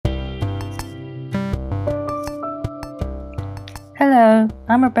Hello,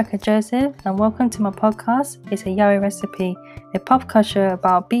 I'm Rebecca Joseph and welcome to my podcast, It's a Yaoi Recipe, a pop culture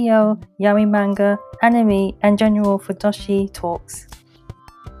about BL, yaoi manga, anime and general futoshi talks.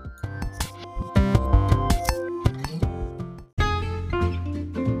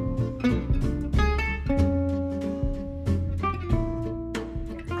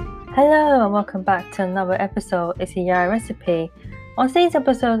 Hello and welcome back to another episode, It's a Yaoi Recipe. On today's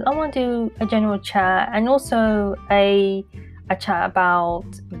episode, I want to do a general chat and also a chat about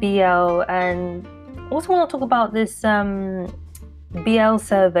BL, and also want to talk about this BL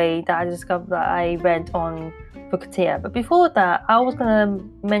survey that I discovered that I read on Bookattia. But before that, I was going to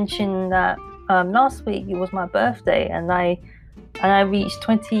mention that last week it was my birthday and I reached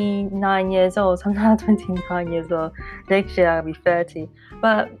 29 years old. So I'm now 29 years old. Next year I'll be 30.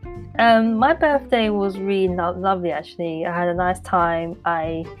 But my birthday was really lovely actually. I had a nice time.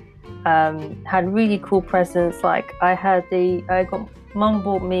 I had really cool presents. Like Mum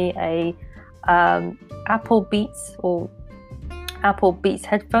bought me a Apple Beats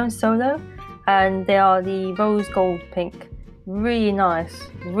headphones Solo, and they are the rose gold pink. Really nice,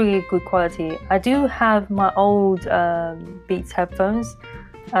 really good quality. I do have my old Beats headphones,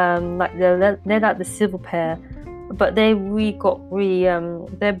 like they're like the silver pair, but they're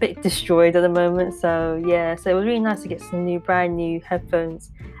a bit destroyed at the moment. So yeah, so it was really nice to get some brand new headphones,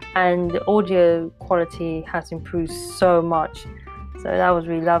 and the audio quality has improved so much. So that was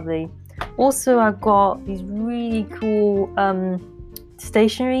really lovely. Also, I got these really cool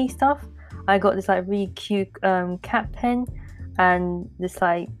stationery stuff. I got this like really cute cat pen and this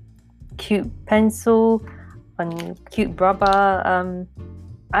like cute pencil and cute rubber.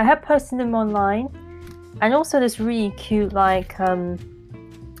 I have posted them online, and also this really cute like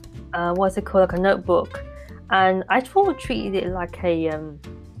what's it called, like a notebook, and I treated it like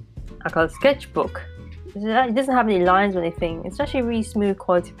a sketchbook. It doesn't have any lines or anything. It's actually really smooth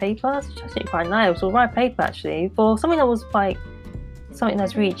quality paper. It's actually quite nice. It was alright paper actually for something that was like something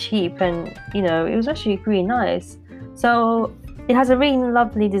that's really cheap, and it was actually really nice. So it has a really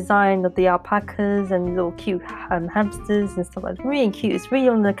lovely design of the alpacas and little cute hamsters and stuff like that. It's really cute. It's really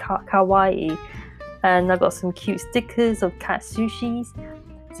on the kawaii, and I got some cute stickers of cat sushis.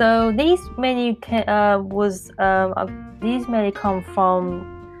 So these mainly come from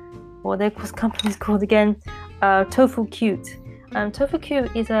what their company's called again, Tofu Cute. Tofu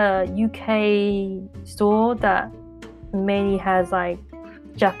Cute is a UK store that mainly has like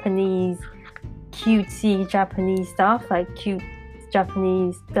Japanese, cutesy Japanese stuff, like cute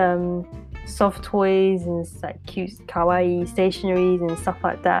Japanese soft toys and like cute kawaii stationeries and stuff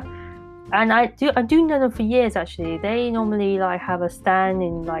like that. And I do know them for years actually. They normally like have a stand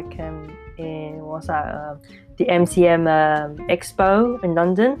in like the MCM Expo in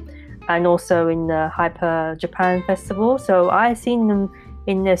London, and also in the Hyper Japan Festival. So I've seen them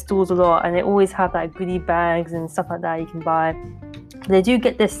in their stores a lot, and they always have like goodie bags and stuff like that you can buy. They do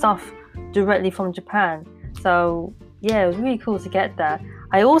get their stuff directly from Japan. So yeah, it was really cool to get that.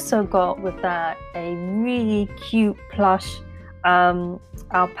 I also got with that a really cute plush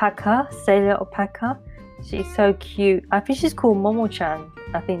alpaca, sailor alpaca. She's so cute. I think she's called Momo-chan.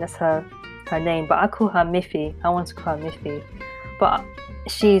 I think that's her name, but I call her Miffy. I want to call her Miffy. But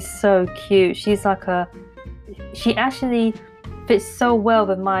she's so cute. She actually fits so well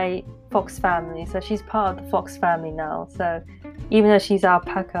with my fox family. So she's part of the fox family now. So even though she's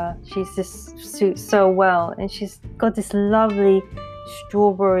alpaca, she's just suits so well. And she's got this lovely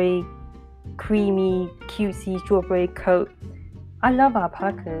strawberry, creamy, cutesy strawberry coat. I love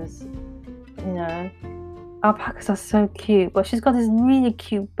alpacas. Alpacas are so cute, but she's got this really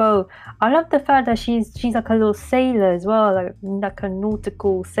cute bow. I love the fact that she's like a little sailor as well, like a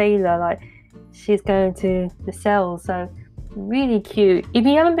nautical sailor, like she's going to the sails. So really cute. If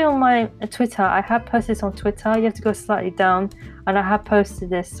you haven't been on my Twitter, I have posted this on Twitter. You have to go slightly down, and I have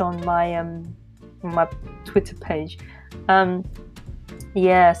posted this on my Twitter page.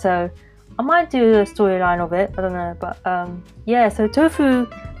 Yeah, so I might do a storyline of it. I don't know, but yeah. So Tofu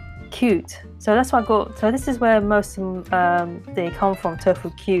Cute. So that's what I got. So this is where most of them they come from. Tofu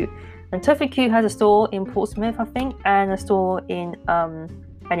Cute, and Tofu Cute has a store in Portsmouth, I think, and a store in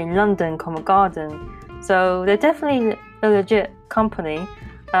London, Covent Garden. So they're definitely a legit company.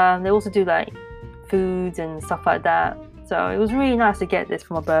 They also do like foods and stuff like that. So it was really nice to get this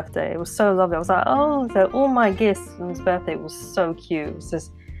for my birthday. It was so lovely. I was like, oh, so all my gifts on his birthday was so cute. It was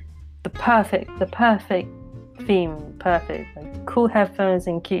just the perfect theme, perfect, like cool headphones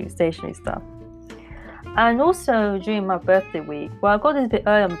and cute stationery stuff. And also during my birthday week, well, I got this a bit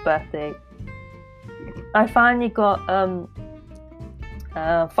early on my birthday. I finally got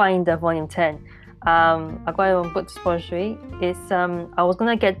Finder Volume 10. I got it on Book Depository. It's I was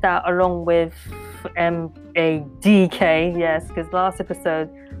gonna get that along with MADK, yes, because last episode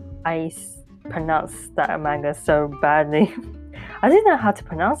I pronounced that manga so badly. I didn't know how to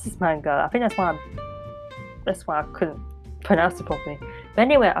pronounce this manga. I think that's why I couldn't pronounce it properly. But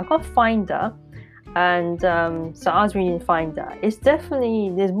anyway, I got Finder, and so I was reading Finder. It's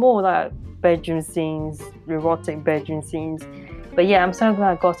definitely, there's more like bedroom scenes, erotic bedroom scenes. But yeah, I'm so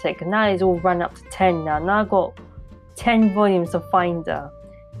glad I got it, because now it's all run up to 10 now. Now I've got 10 volumes of Finder.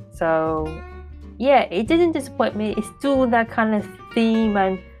 So yeah, it didn't disappoint me. It's still that kind of theme,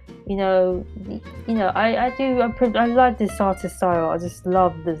 and I like this artist style. I just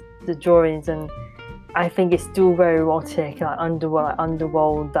love the drawings, and I think it's still very erotic, like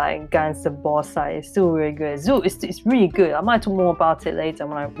underworld, like gangster boss. Like, it's still really good. It's really good. I might talk more about it later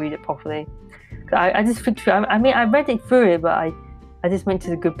when I read it properly. I just flipped through. I mean, I read it through it, but I just went to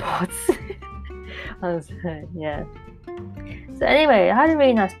the good parts. Yeah. So anyway, I had a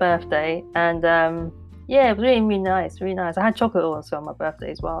really nice birthday, and yeah, it was really, really nice, really nice. I had chocolate also on my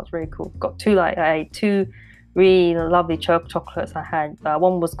birthday as well. It was really cool. I ate two really lovely chocolates. I had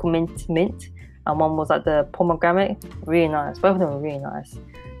one was called mint, and one was like the pomegranate. Really nice. Both of them were really nice.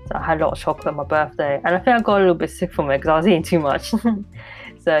 So I had a lot of chocolate on my birthday, and I think I got a little bit sick from it because I was eating too much.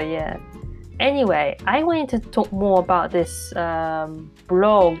 So yeah. Anyway, I wanted to talk more about this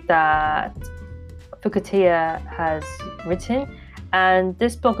blog that Fukatea has written, and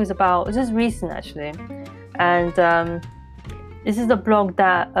this blog is recent actually, and this is the blog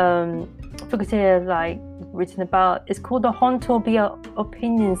that Fukatea written about. It's called the Honto BL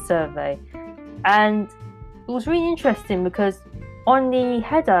Opinion Survey, and it was really interesting because on the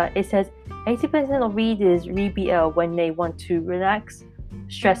header it says 80% of readers read BL when they want to relax,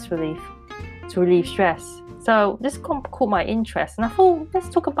 to relieve stress. So this caught my interest, and I thought let's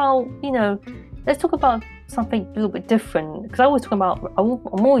talk about something a little bit different, because I'm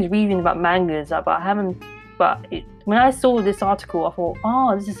always reading about mangas, when I saw this article, I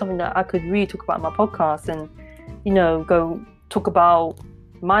thought, this is something that I could really talk about in my podcast, and go talk about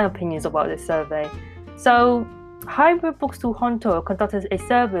my opinions about this survey. So Hybrid Bookstore Honto conducted a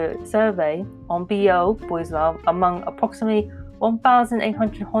survey on BL Boys Love among approximately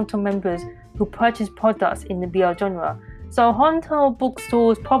 1,800 Honto members who purchase products in the BL genre. So Honto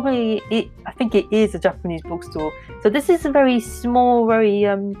Bookstore is I think it is a Japanese bookstore. So this is a very small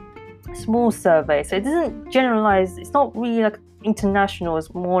survey. So it doesn't generalize. It's not really like international.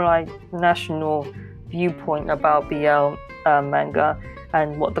 It's more like national viewpoint about BL manga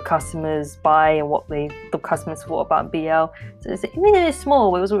and what the customers buy and what the customers thought about BL. So even though it's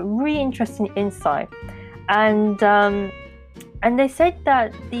small, it was a really interesting insight. And they said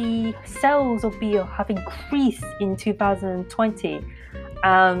that the sales of BL have increased in 2020,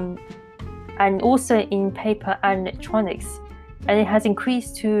 and also in paper and electronics, and it has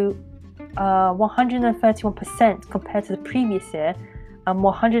increased to 131% compared to the previous year, and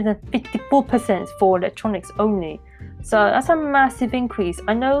 154% for electronics only. So that's a massive increase.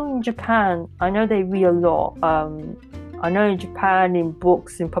 I know in Japan, they read a lot. I know in Japan, in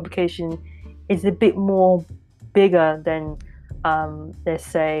books, in publication, it's a bit more bigger than let's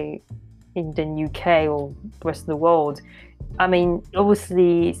say in the UK or the rest of the world. I mean,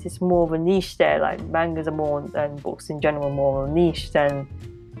 obviously it's more of a niche there, like mangas are more, and books in general are more of a niche than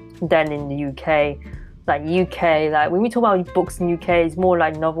in the UK. Like when we talk about books in UK, it's more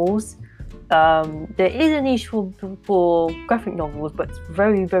like novels. There is a niche for graphic novels, but it's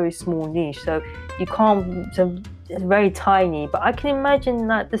very, very small niche, so it's very tiny. But I can imagine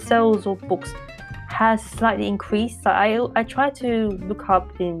that the sales of books has slightly increased. I tried to look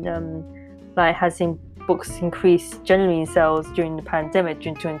up in has books increased generally in sales during the pandemic,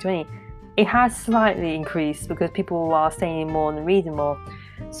 during 2020. It has slightly increased because people are staying more and reading more.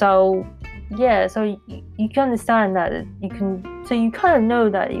 So yeah, so you can understand that you kind of know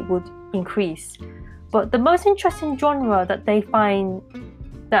that it would increase. But the most interesting genre that they find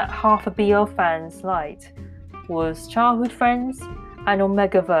that half of BL fans liked was childhood friends and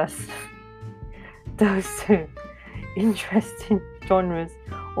Omegaverse. Those two interesting genres.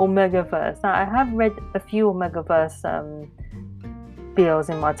 Omegaverse. Now I have read a few Omegaverse BLs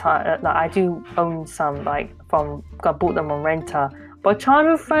in my time. I do own some. I bought them on Renta. But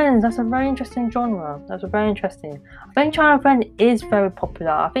childhood friends, that's a very interesting genre. That's very interesting. I think childhood friends is very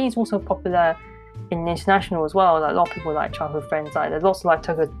popular. I think it's also popular in international as well. Like, a lot of people like childhood friends. Like, there's lots of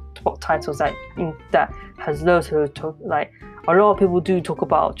titles that has loads of a lot of people do talk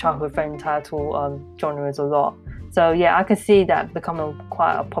about childhood friend title genres a lot. So yeah, I can see that becoming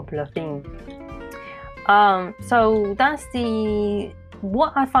quite a popular thing. So that's the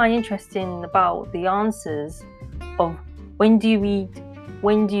what I find interesting about the answers of when do you read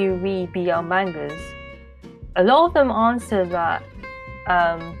BL mangas, a lot of them answer that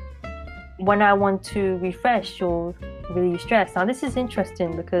when I want to refresh or relieve stress. Now this is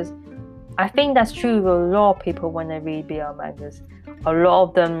interesting because I think that's true with a lot of people when they read BL mangas. A lot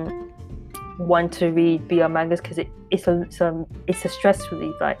of them want to read BL mangas because it's a stress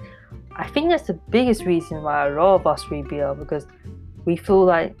relief. Like, I think that's the biggest reason why a lot of us read BL, because we feel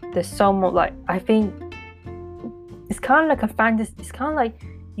like there's so much. Like, I think it's kind of like a fantasy. It's kind of like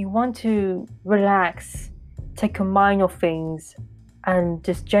you want to relax, take your mind off things, and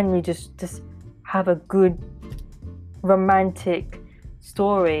just generally just have a good romantic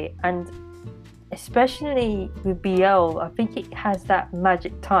story. And especially with BL, I think it has that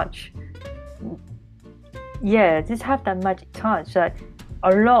magic touch. Yeah, just have that magic touch. Like, I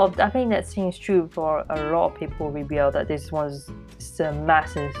think that seems true for a lot of people with BL, that this was just a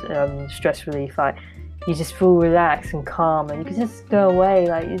massive stress relief. Like, you just feel relaxed and calm, and you can just go away.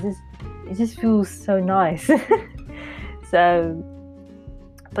 Like, it just feels so nice. So,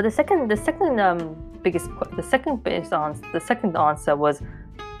 but the second answer was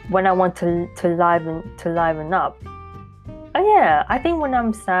when I want to liven up. Oh yeah, I think when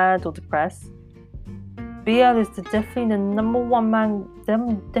I'm sad or depressed, BL is definitely the number one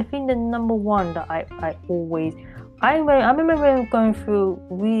that I always. I remember going through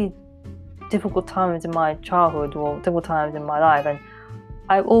really difficult times in my childhood or difficult times in my life, and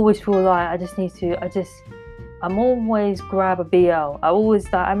I always feel like I'm always grab a BL. I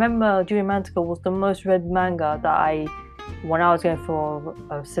remember Junior Mantica was the most read manga that when I was going through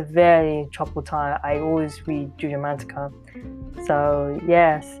a severely troubled time, I always read Junior Mantica. So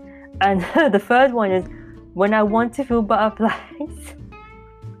yes, and the third one is when I want to feel butterflies.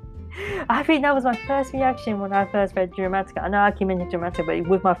 I think that was my first reaction when I first read Junior Mantica. I know I keep mentioning Junior Mantica, but it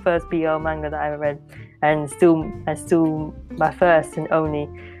was my first BL manga that I ever read, and still my first and only.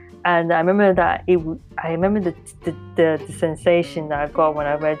 And I remember that the sensation that I got when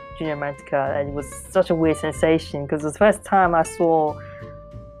I read Junior Mantica, and it was such a weird sensation because it was the first time I saw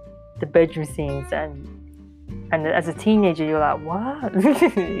the bedroom scenes, and as a teenager you're like, what?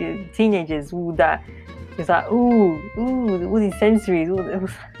 Teenagers, all that, it's like ooh, all these sensories, all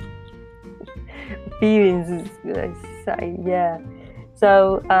those feelings, yeah.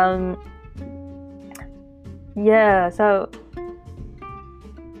 So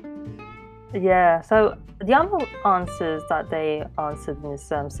so the other answers that they answered in this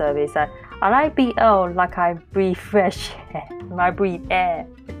survey is that I like BL like I breathe fresh air. I breathe air.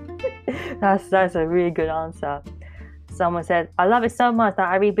 That's a really good answer. Someone said, I love it so much that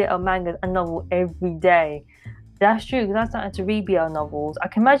I read BL mangas and novel every day. That's true, because I started to read BL novels. I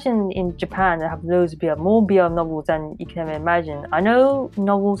can imagine in Japan they have loads of more BL novels than you can imagine. I know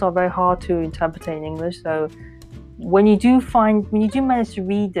novels are very hard to interpret in English, so when you do manage to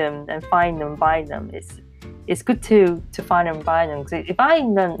read them and find them, buy them, it's good to find them and buy them. Because if I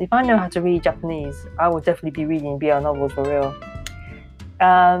know how to read Japanese, I would definitely be reading BL novels for real.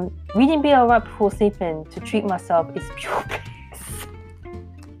 Reading BL right before sleeping to treat myself is pure bliss.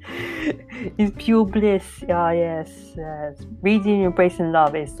 It's pure bliss. Yes. Reading Embracing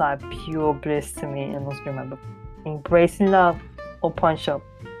Love is like pure bliss to me. And also remember, Embracing Love or Punch Up,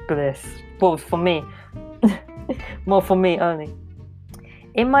 bliss. Both for me. More for me only.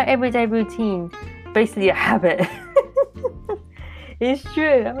 In my everyday routine, basically a habit. It's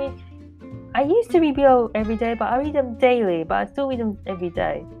true. I mean, I used to read BL every day, but I read them daily, but I still read them every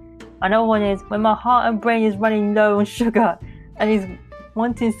day. Another one is when my heart and brain is running low on sugar and is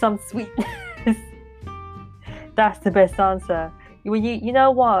wanting some sweetness. That's the best answer. When you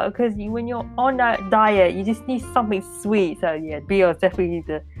know what? Because when you're on that diet, you just need something sweet. So yeah, BL is definitely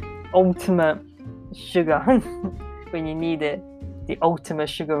the ultimate sugar when you need it. The ultimate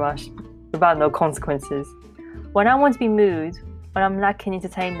sugar rush without no consequences. When I want to be moved, when I'm lacking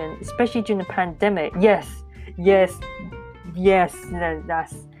entertainment, especially during the pandemic, yes, I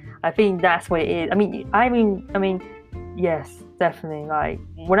think that's what it is. I mean, yes, definitely. Like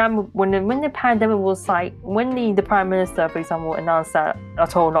when the pandemic was like, when the Prime Minister, for example, announced that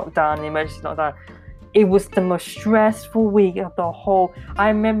total lockdown, the emergency lockdown, it was the most stressful week of the whole. I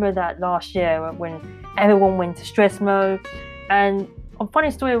remember that last year when everyone went to stress mode. And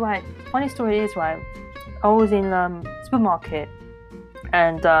funny story is, right, I was in supermarket,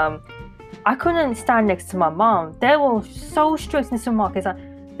 and I couldn't stand next to my mom. They were so strict in the supermarkets. Like,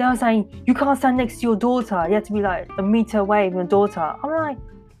 they were saying, you can't stand next to your daughter. You have to be like a meter away from your daughter. I'm like,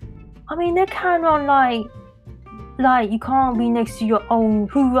 I mean, they carry on like like you can't be next to your own,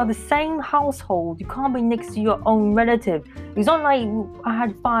 who are the same household. You can't be next to your own relative. It's not like I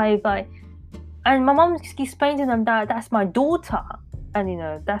had 5, like, and my mom explained to them that that's my daughter,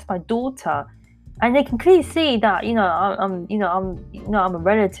 and that's my daughter, and they can clearly see that I'm a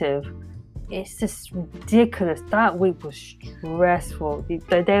relative. It's just ridiculous. That week was stressful.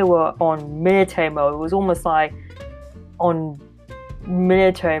 They were on military mode. It was almost like on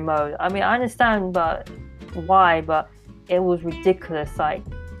military mode. I mean, I understand, but why? But it was ridiculous. Like,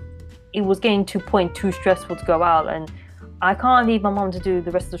 it was getting to a point too stressful to go out, and I can't leave my mom to do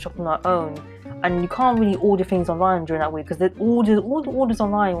the rest of the shopping on her own. And you can't really order things online during that week because all the orders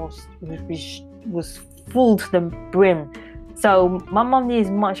online was full to the brim. So my mom needs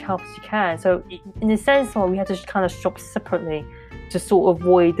as much help as she can. So in a sense, we had to kind of shop separately to sort of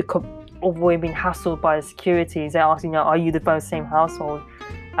avoid being hassled by the securities. They asked, are you the same household?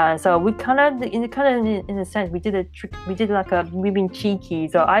 And so we in a sense, we did we've been cheeky.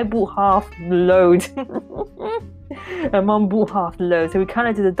 So I bought half the load, and mom bought half the load. So we kind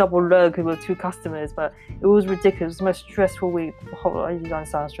of did a double load because we were 2 customers. But it was ridiculous. It was the most stressful week. I didn't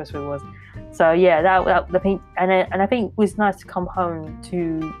understand how stressful it was. So yeah, that I think, and I think it was nice to come home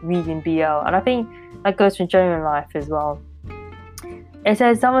to reading BL, and I think that goes for general life as well. It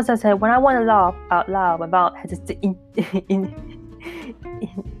says, someone says, when I want to laugh out loud about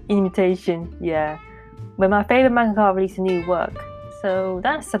imitation, yeah. When my favorite manga released a new work. So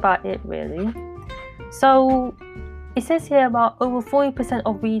that's about it, really. So it says here about over 40%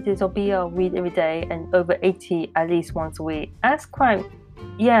 of readers of BL read every day, and over 80% at least once a week. That's quite.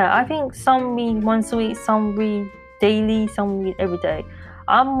 Yeah, I think some read once a week, some read daily, some read every day.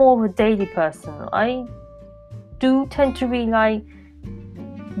 I'm more of a daily person. I do tend to read like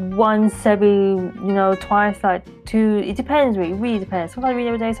once every, twice, like 2. It depends, really. It really depends. Sometimes I read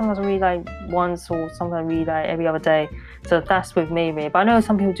every day, sometimes I read like once, or sometimes I read like every other day. So that's with me, really. But I know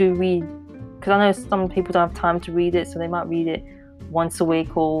some people do read, because I know some people don't have time to read it, so they might read it once a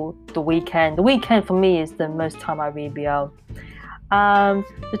week or the weekend. The weekend for me is the most time I read BL.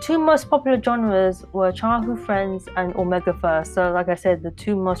 The 2 most popular genres were childhood friends and Omega First. So like I said, the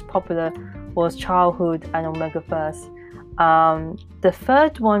 2 most popular was childhood and Omega First. The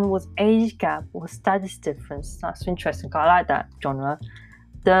third one was age gap or status difference. That's interesting. I like that genre.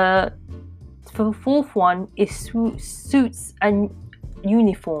 The 4th one is suits and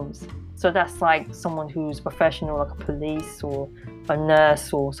uniforms. So that's like someone who's professional, like a police or a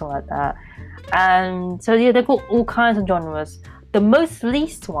nurse or something like that. And so yeah, they've got all kinds of genres. The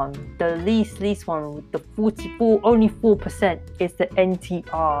least one, with the only 4% is the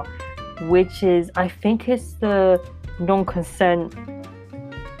NTR, which is, I think it's the non-consent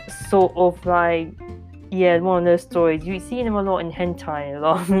sort of like, yeah, one of those stories. You see them a lot in hentai a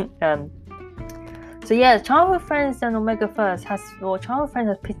lot. So yeah, Childhood Friends and Omega First Childhood Friends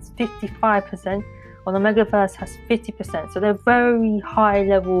has 55%, and Omega First has 50%. So they're very high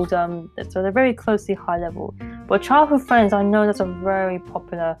leveled, so they're very closely high level. But Childhood Friends, I know that's a very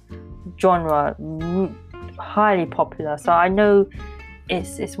popular genre, highly popular. So I know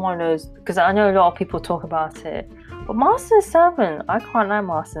it's one of those, because I know a lot of people talk about it. But Master 7, I quite like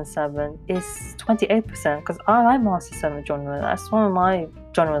Master 7. It's 28% because I like Master 7 genre. That's one of my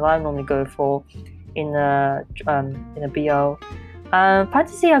genres I normally go for in a BL.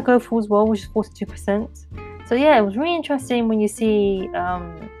 Fantasy I go for as well, which is 42%. So yeah, it was really interesting when you see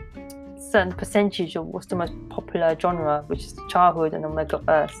certain percentage of what's the most popular genre, which is childhood and Omega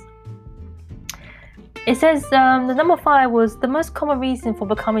First. It says the number 5 was the most common reason for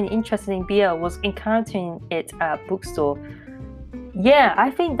becoming interested in BL was encountering it at a bookstore. Yeah,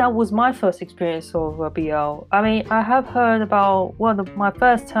 I think that was my first experience of BL. I mean, I have heard about, my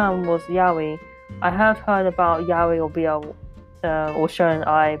first term was yaoi. I have heard about yaoi or BL or Shonen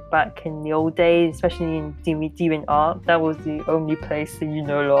Ai back in the old days, especially in DeviantArt. That was the only place that you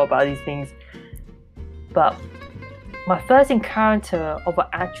know a lot about these things. But my first encounter of an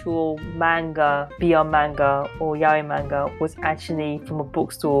actual manga, BL manga or yaoi manga, was actually from a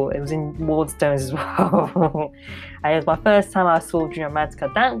bookstore. It was in Waterstones as well. And it was my first time I saw Dream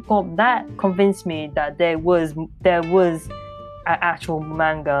Romantica. That convinced me that there was an actual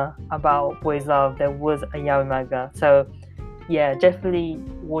manga about boys' love. There was a yaoi manga. So yeah, definitely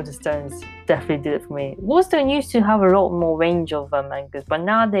Waterstones definitely did it for me. Waterstone used to have a lot more range of mangas, but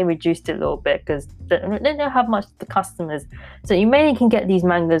now they reduced it a little bit because they don't have much the customers. So you mainly can get these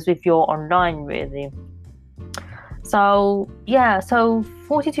mangas if you're online, really. So yeah, so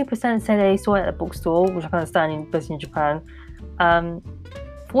 42% say they saw it at a bookstore, which I can understand, especially in Japan.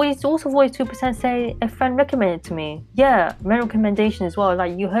 42% say a friend recommended it to me. Yeah, recommendation as well.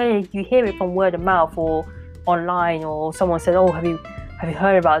 Like you hear it from word of mouth, or online, or someone said, "Oh, have you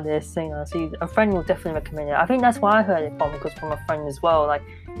heard about this?" You know, so a friend will definitely recommend it. I think that's why I heard it from a friend as well. Like,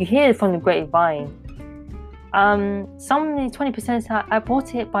 you hear it from the grapevine. Some 20% said I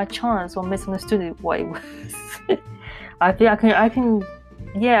bought it by chance or misunderstood what it was. I think I can.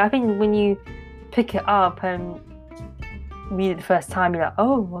 Yeah, I think when you pick it up and read it the first time, you're like,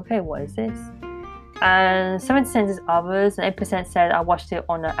 "Oh, okay, what is this?" And 7% is others, and 8% said I watched it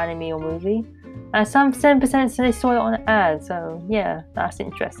on an anime or movie, and some 7% said they saw it on an ad. So yeah, that's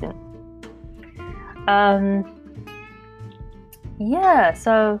interesting. Yeah,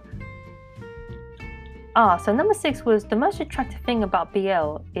 so number 6 was the most attractive thing about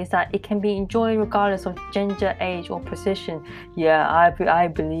BL is that it can be enjoyed regardless of gender, age, or position. Yeah, I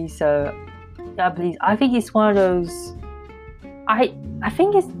believe so. I think it's one of those. I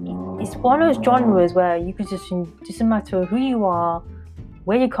think it's one of those genres where you could just, doesn't matter who you are,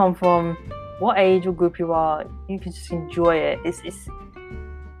 where you come from, what age or group you are, you can just enjoy it. It's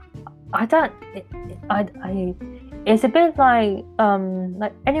a bit like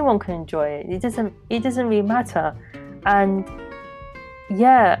anyone can enjoy it. It doesn't really matter. And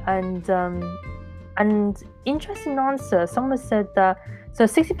yeah, and interesting answer. Someone said that. So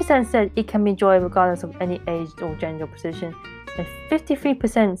 60% said it can be enjoyed regardless of any age or gender or position, and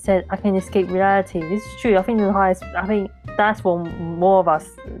 53% said I can escape reality. This is true. I think the highest. I think that's what a lot of us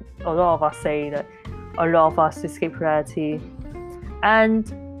say, that a lot of us escape reality.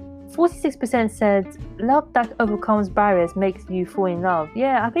 And 46% said love that overcomes barriers makes you fall in love.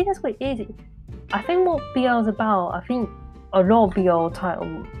 Yeah, I think that's what it is. I think what BL is about, I think a lot of BL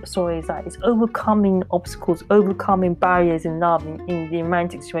title stories like it's overcoming obstacles, overcoming barriers in love in the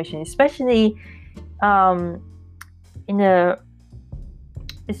romantic situation, especially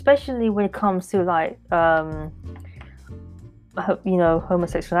especially when it comes to like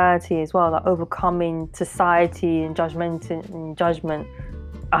homosexuality as well, like overcoming society and judgment.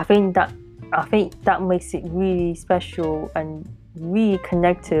 I think that makes it really special and really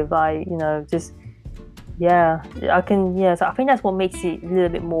connective. Like, just yeah, so I think that's what makes it a little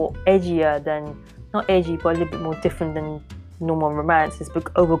bit more edgier than, not edgy, but a little bit more different than normal romance. It's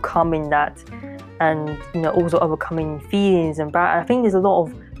overcoming that, and also overcoming feelings and I think there's a lot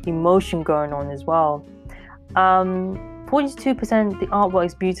of emotion going on as well. 42% the artwork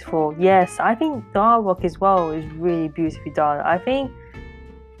is beautiful. Yes, I think the artwork as well is really beautifully done. I think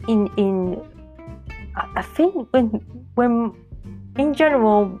I think when in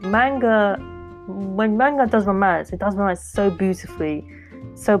general when manga does romance, it does romance so beautifully,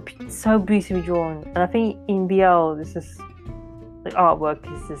 so beautifully drawn. And I think in BL, this is the artwork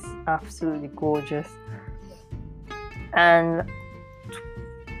is just absolutely gorgeous. And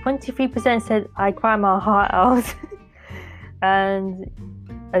 23% said I cry my heart out, and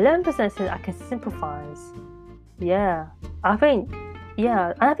 11% said I can sympathize. Yeah, I think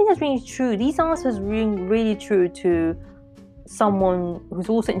that's really true. These answers ring really true to someone who's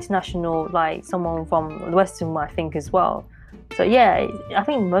also international, like someone from the Western, I think, as well. So yeah, I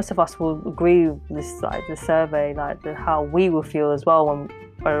think most of us will agree with this, like the survey, like how we will feel as well when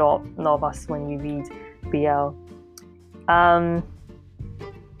a lot of us when we read BL.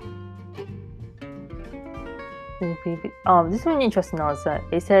 This is an interesting answer.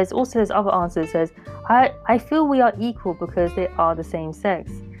 It says, also there's other answers. It says, I feel we are equal because they are the same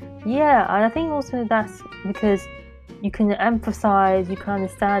sex. Yeah, and I think also that's because you can empathize, you can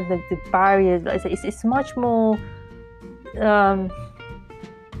understand the barriers. It's much more,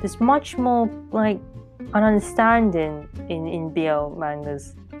 there's much more like an understanding in BL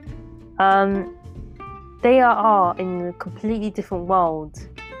mangas. They are in a completely different world.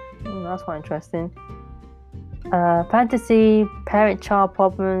 That's quite interesting. Fantasy, parent-child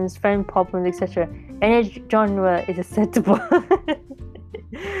problems, friend problems, etc. Any genre is acceptable.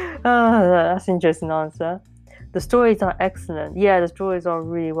 That's an interesting answer. The stories are excellent. Yeah, the stories are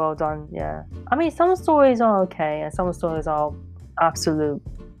really well done. Yeah, I mean, some stories are okay, and some stories are absolute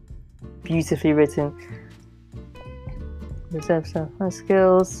beautifully written. Reception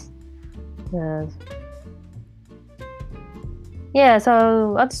skills. Yes. Yeah,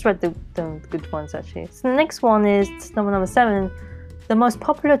 so I just read the good ones actually. So the next one is number 7. The most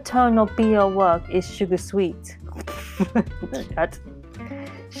popular tone of BL work is sugar sweet.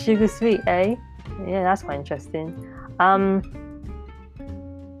 Sugar sweet, eh? Yeah, that's quite interesting. Oh,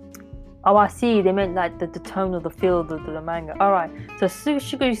 I see. They meant like the tone of the feel of the manga. All right. So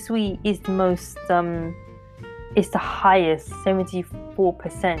sugar sweet is the most. It's the highest,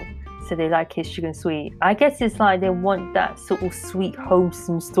 74%. So they like it sugar sweet. I guess it's like they want that sort of sweet,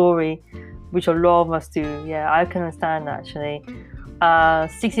 wholesome story, which a lot of us do. Yeah, I can understand that actually.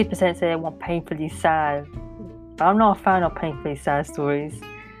 60% say they want painfully sad. But I'm not a fan of painfully sad stories.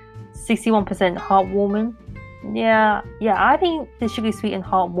 61% heartwarming. Yeah, I think the sugary sweet and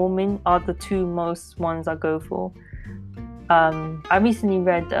heartwarming are the two most ones I go for. I recently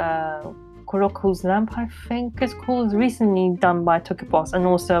read Kuroko's Lamp, I think it's called, recently done by Tokyo Boss, and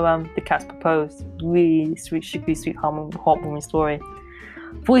also The Cat's Proposed. Really sweet, sugary sweet, heartwarming story.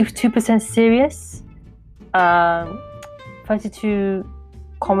 42% serious. 32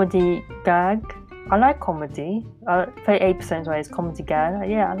 comedy gag. I like comedy. 38% is comedy gag.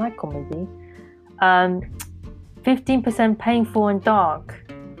 Yeah, I like comedy. 15% painful and dark.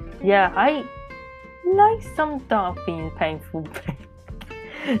 Yeah, I like some dark themes, painful.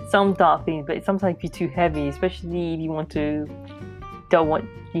 Some dark themes, but sometimes be too heavy, especially if you want to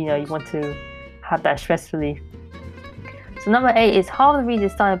have that stress relief. So number 8 is half the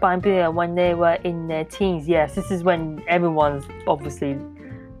readers started buying beer when they were in their teens. Yes, this is when everyone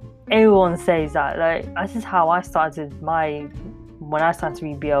says that. Like, this is how I started when I started to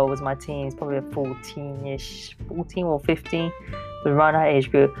read BL was my teens, probably 14 or 15, but around that age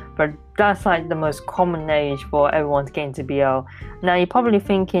group. But that's like the most common age for everyone to get into BL. Now you're probably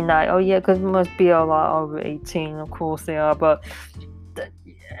thinking like, oh yeah, because most BL are over 18, of course they are, but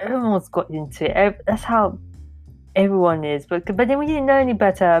everyone's got into it. That's how everyone is. But then we didn't know any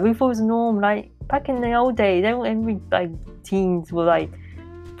better. We thought it was norm. Like back in the old days, every teens were like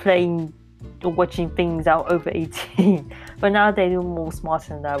playing or watching things out over 18. But nowadays we're more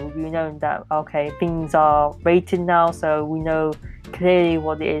smarter than that. We know that okay, things are rated now, so we know clearly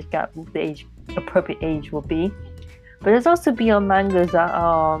what the appropriate age will be. But there's also BL mangas that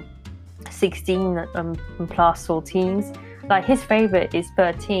are 16 and plus or teens. Like his favorite is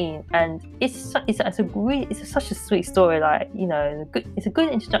 13, and it's such a sweet story. Like it's a good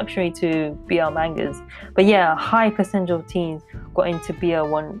introductory to BL mangas. But yeah, a high percentage of teens got into BL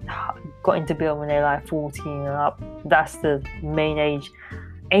when they're like 14 and up. That's the main age.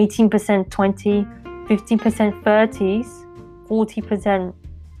 18% 20, 15% 30s, 40%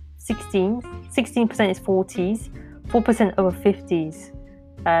 16s, 16% is 40s, 4% over 50s.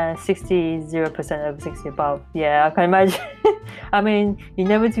 0% over 60 above. Yeah, I can imagine. I mean, you're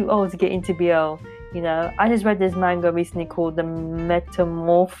never too old to get into BL. I just read this manga recently called The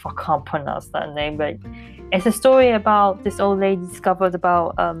Metamorph. I can't pronounce that name, but it's a story about this old lady discovered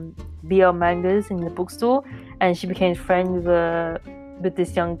about BL mangas in the bookstore, and she became friends with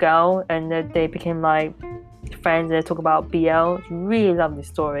this young girl, and they became like friends. And they talk about BL. Really love this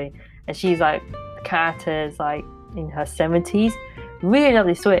story, and she's like, the character is like in her 70s. Really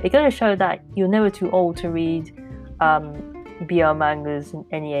lovely story. It's going to show that you're never too old to read BL mangas in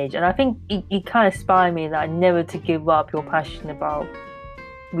any age. And I think it kind of inspired me that never to give up your passion about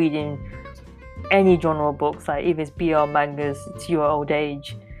reading any genre of books, like if it's BL mangas to your old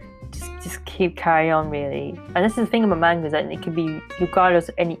age. Just keep carrying on, really. And this is the thing about mangas, that it can be regardless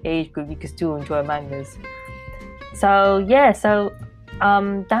of any age group, you can still enjoy mangas. So yeah,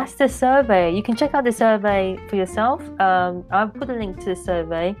 that's the survey. You can check out the survey for yourself. I'll put a link to the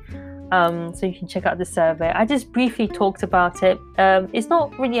survey, so you can check out the survey. I just briefly talked about it. It's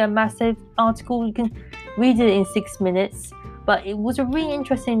not really a massive article. You can read it in 6 minutes, but it was a really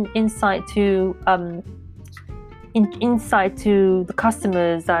interesting insight to the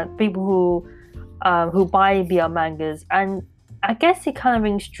customers, that people who buy BL mangas, and I guess it kind of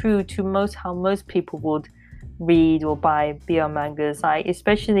rings true to how most people would read or buy BL mangas, like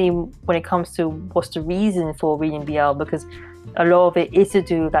especially when it comes to what's the reason for reading BL, because a lot of it is to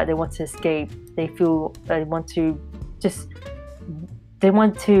do that they want to escape. They feel they want to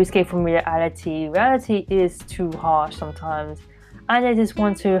escape from reality. Reality is too harsh sometimes, and they just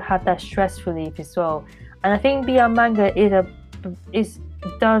want to have that stress relief as well. And I think BL manga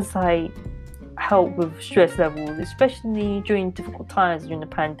does like help with stress levels, especially during difficult times during the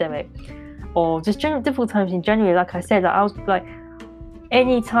pandemic, or just general difficult times in January. Like I said, I was like,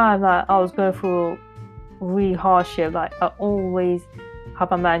 any time like I was going through really hardship, like I always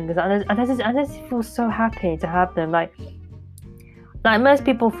have my mangas, and I just feel so happy to have them. Like most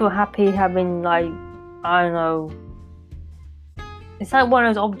people feel happy having, like, I don't know, it's like one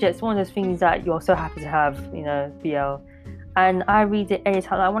of those objects, one of those things that you're so happy to have, BL. And I read it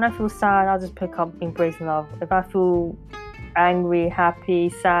anytime. Like when I feel sad, I'll just pick up Embracing Love. If I feel angry, happy,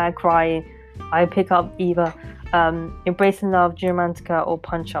 sad, crying, I pick up either Embracing Love, Romantica, or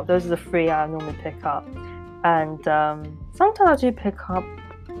Punch Up. Those are the 3 I normally pick up. And sometimes I do pick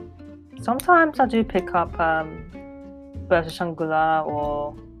up Birth of Shangri-La,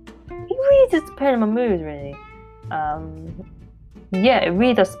 or it really just depends on my mood, really. It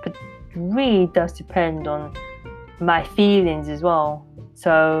really does depend on my feelings as well.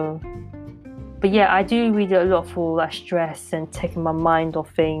 So but yeah, I do read it a lot for like stress and taking my mind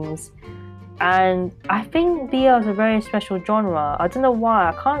off things. And I think BL is a very special genre. I don't know why.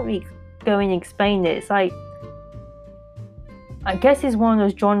 I can't really go in and explain it. It's like, I guess it's one of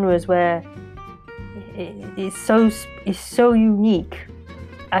those genres where it's so unique.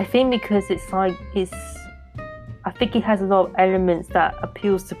 I think because I think it has a lot of elements that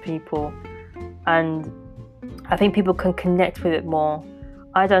appeals to people, and I think people can connect with it more.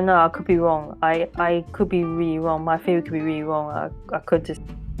 I don't know. I could be wrong. I could be really wrong. My theory could be really wrong. I could just.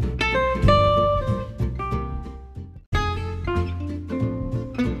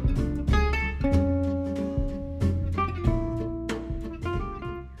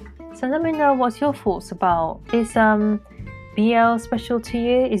 So let me know what's your thoughts about is BL special to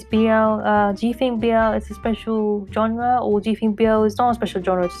you? Is BL do you think BL is a special genre, or do you think BL is not a special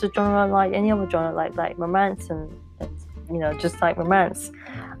genre, just a genre like any other genre, like romance and just like romance?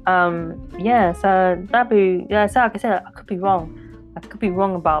 So that'd be so like I said, I could be wrong. I could be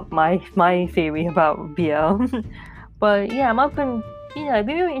wrong about my theory about BL. But yeah, I'm open, it'd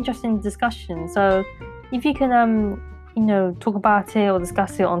be really interesting discussion. So if you can talk about it or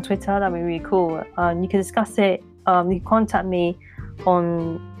discuss it on Twitter, that'd be really cool. You can discuss it, you can contact me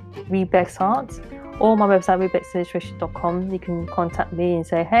on Rebex Art or my website rebexillustration.com. You can contact me and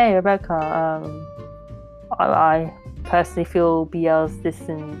say, hey Rebecca, I personally feel BL's this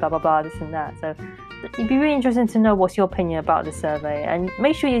and blah blah blah, this and that. So it'd be really interesting to know what's your opinion about the survey, and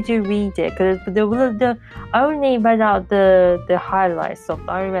make sure you do read it, because I only read out the highlights of.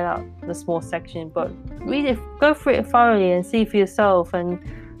 I only read out the small section, but read it, go through it thoroughly, and see for yourself, and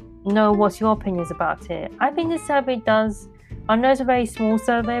know what's your opinions about it. I think this survey does. I know it's a very small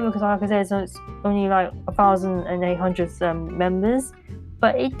survey because, like I said, it's only like 1,800 members,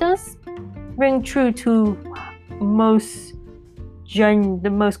 but it does ring true to the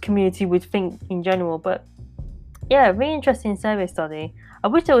most community would think in general. But yeah, really interesting survey study. I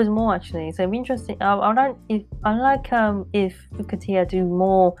wish there was more actually. So interesting. I like if Fukatia do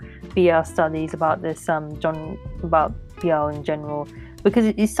more BL studies about this about BL in general, because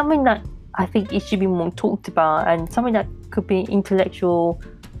it's something that I think it should be more talked about, and something that could be intellectual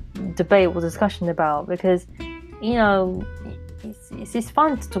debate or discussion about, because it's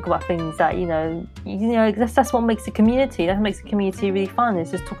fun to talk about things that that's what makes a community. That makes a community really fun.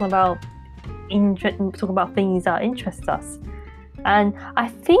 It's just talking about things that interest us. And I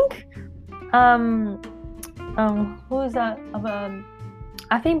think who was that?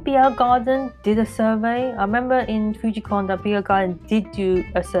 I think BL Garden did a survey. I remember in Fujicon that BL Garden did do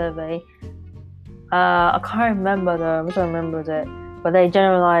a survey. I can't remember though. I wish I remembered it. But they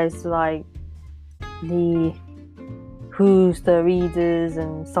generalized like who's the readers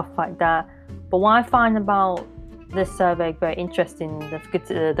and stuff like that. But what I find about this survey very interesting,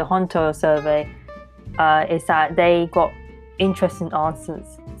 the Honto survey, is that they got interesting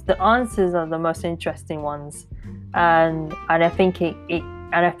answers. The answers are the most interesting ones, and I think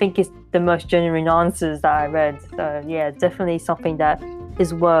it's the most genuine answers that I read. So yeah, definitely something that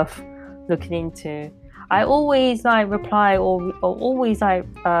is worth looking into. I always reply or always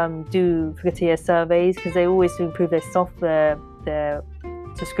do Fukatia surveys, because they always improve their software, their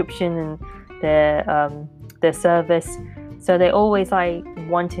subscription, and their service. So they always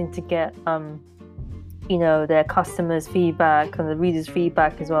wanting to get their customers' feedback and the readers'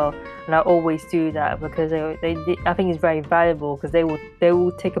 feedback as well. And I always do that because I think it's very valuable, because they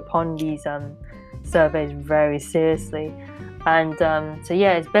will take upon these surveys very seriously. And so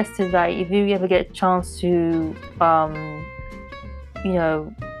yeah, it's best to if you ever get a chance to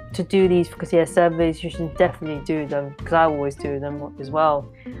to do these Fukatia surveys, you should definitely do them, because I always do them as well.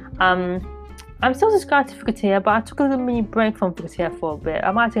 I'm still subscribed to Fukatia, but I took a little mini break from Fukatia for a bit.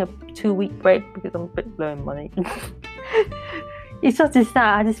 I might take a 2-week break because I'm a bit low in money. It's not just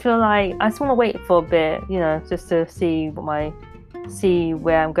that, I just feel like I just want to wait for a bit, just to see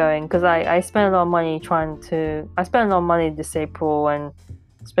where I'm going, because I spent a lot of money this April, and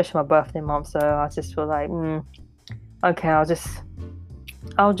especially my birthday month, so I just feel like okay, I'll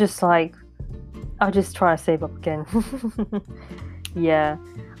just try to save up again. Yeah,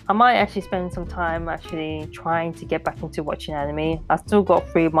 I might actually spend some time actually trying to get back into watching anime. I still got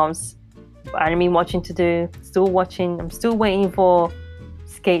 3 months of anime watching to do. I'm still waiting for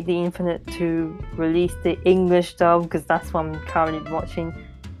Skate the Infinite to release the English dub, because that's what I'm currently watching.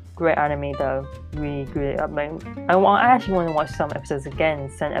 Great anime though, really great. I actually want to watch certain episodes again.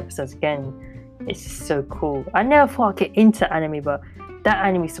 It's just so cool. I never thought I'd get into anime, but that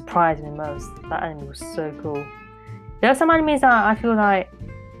anime surprised me most. That anime was so cool. There are some animes that I feel like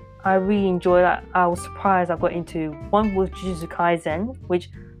I really enjoy, that I was surprised I got into. One was Jujutsu Kaisen, which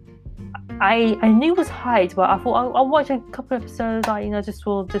I knew it was hyped, but I thought I'll watch a couple episodes, like, you know, just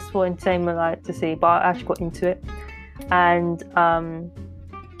for entertainment, like, to see. But I actually got into it,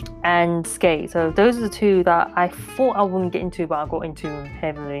 and Skate. So those are the two that I thought I wouldn't get into, but I got into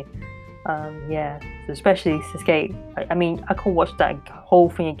heavily. Yeah, so especially Skate. I mean, I could watch that whole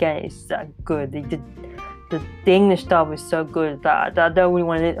thing again. It's that good. They did the English dub is so good that I don't really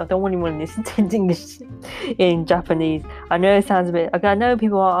want to listen to the English in Japanese. I know it sounds a bit. I know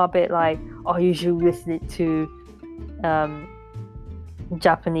people are a bit like, oh, you should listen to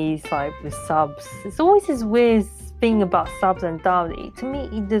Japanese like with subs. It's always this weird thing about subs and dub. To me,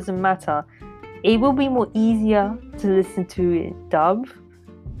 it doesn't matter. It will be more easier to listen to it dub.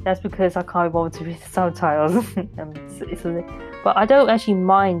 That's because I can't be bothered to read the subtitles. But I don't actually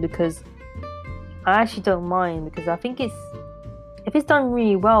mind because I think if it's done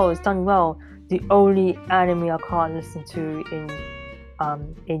really well, it's done well. The only anime I can't listen to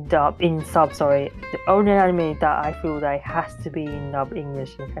in sub, the only anime that I feel that it has to be in dub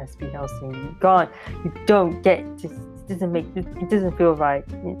English, it has to be Hellsing. You don't get this. It doesn't feel right.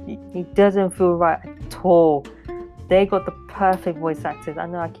 It doesn't feel right at all. They got the perfect voice actors. I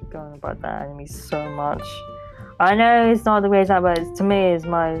know I keep going about that anime so much. I know it's not the way it's at, but to me, it's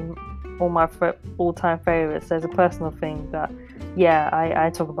all my all-time favorites. There's a personal thing that, yeah, I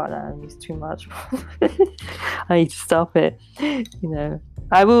talk about that anime too much. I need to stop it. You know,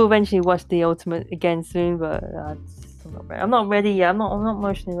 I will eventually watch The Ultimate again soon, but I'm not ready yet. I'm not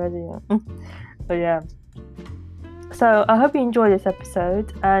emotionally ready yet. But yeah. So I hope you enjoyed this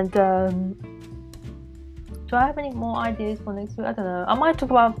episode, and do I have any more ideas for next week? I don't know. I might talk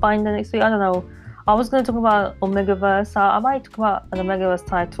about Binder next week. I don't know. I was going to talk about Omegaverse. I might talk about an Omegaverse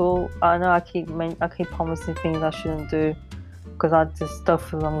title. I know I keep promising things I shouldn't do because I just don't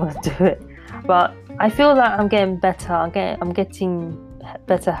feel I'm going to do it. But I feel that I'm getting better. I'm getting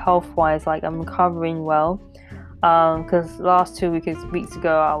better health-wise. Like, I'm recovering well. Because last 2 weeks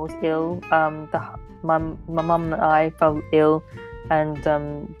ago I was ill. My mum and I felt ill, and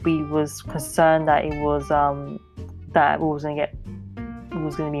we was concerned that it was that we was going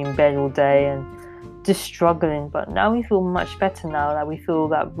to be in bed all day and just struggling. But now we feel much better now. That we feel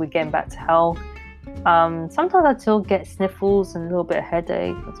that we're getting back to health. Sometimes I still get sniffles and a little bit of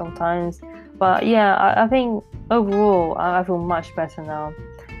headache sometimes, but yeah, I think overall I feel much better now.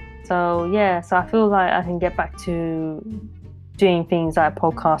 So yeah, so I feel like I can get back to doing things like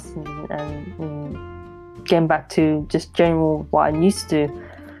podcasting and getting back to just general what I used to do.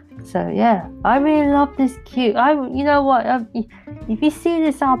 So yeah, I really love this cute. You know what? If you see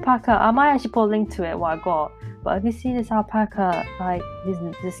this alpaca, I might actually put a link to it what I got. But if you see this alpaca, like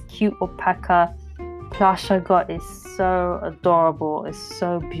this cute alpaca plush I got, is so adorable. It's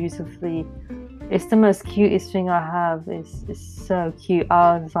so beautifully. It's the most cutest thing I have. It's so cute.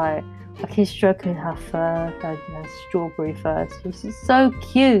 I was like, I keep stroking her fur, her strawberry fur. She's so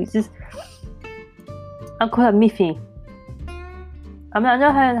cute. I call her Miffy. I mean,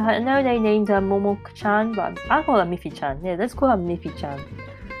 I know they named her Momo-chan, but I call her Miffy-chan. Yeah, let's call her Miffy-chan.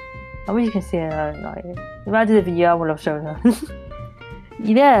 I wish you can see her. Like, if I did a video, I would have shown her.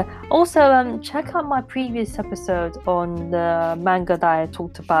 Yeah. Also, check out my previous episode on the manga that I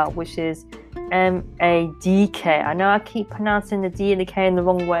talked about, which is MADK. I know I keep pronouncing the D and the K in the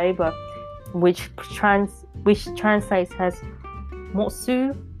wrong way, but which translates as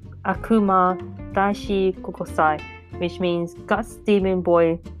Motsu Akuma Daishi Kokosai, which means Guts Demon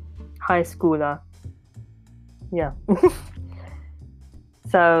Boy High Schooler. Yeah.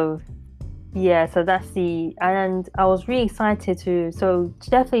 So that's and I was really excited so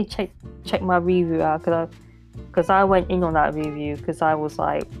definitely check my review out, because I went in on that review because I was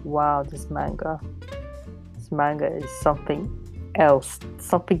like, wow, this manga is something else,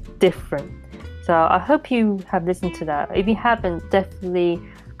 something different. So I hope you have listened to that. If you haven't, definitely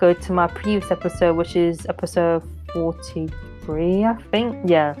go to my previous episode, which is episode 43, I think.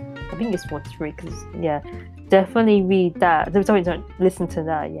 Yeah, I think it's 43, because yeah, definitely read that. Sorry, don't listen to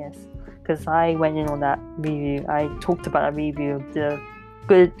that, yes, because I went in on that review. I talked about that review, the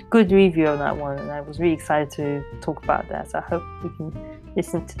good review on that one, and I was really excited to talk about that. So I hope you can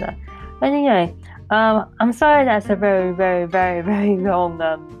listen to that. But anyway, I'm sorry that's a very, very, very, very long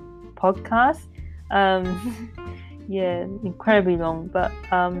podcast. Yeah, incredibly long, but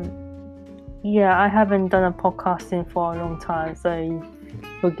yeah, I haven't done a podcasting for a long time, so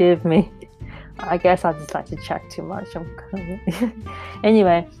forgive me. I guess I just like to chat too much.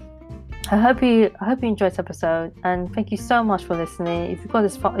 Anyway, I hope you enjoyed this episode, and thank you so much for listening.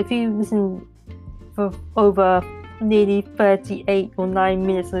 If you listen for over nearly 38 or 9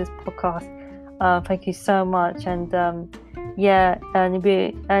 minutes of this podcast, thank you so much. And yeah,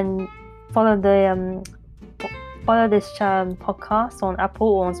 and follow this podcast on Apple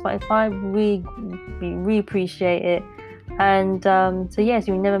or on Spotify. We really appreciate it. And so yes,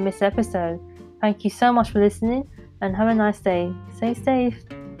 you never miss an episode. Thank you so much for listening, and have a nice day. Stay safe.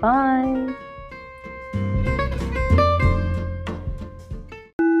 Bye.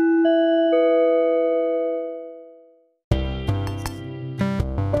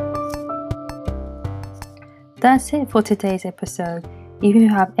 That's it for today's episode. If you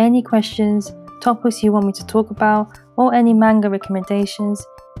have any questions, topics you want me to talk about, or any manga recommendations,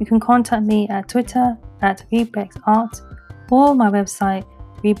 you can contact me at Twitter @RebexArt or my website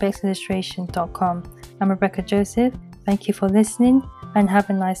rebexillustration.com. I'm Rebecca Joseph. Thank you for listening and have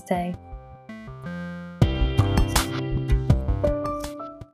a nice day.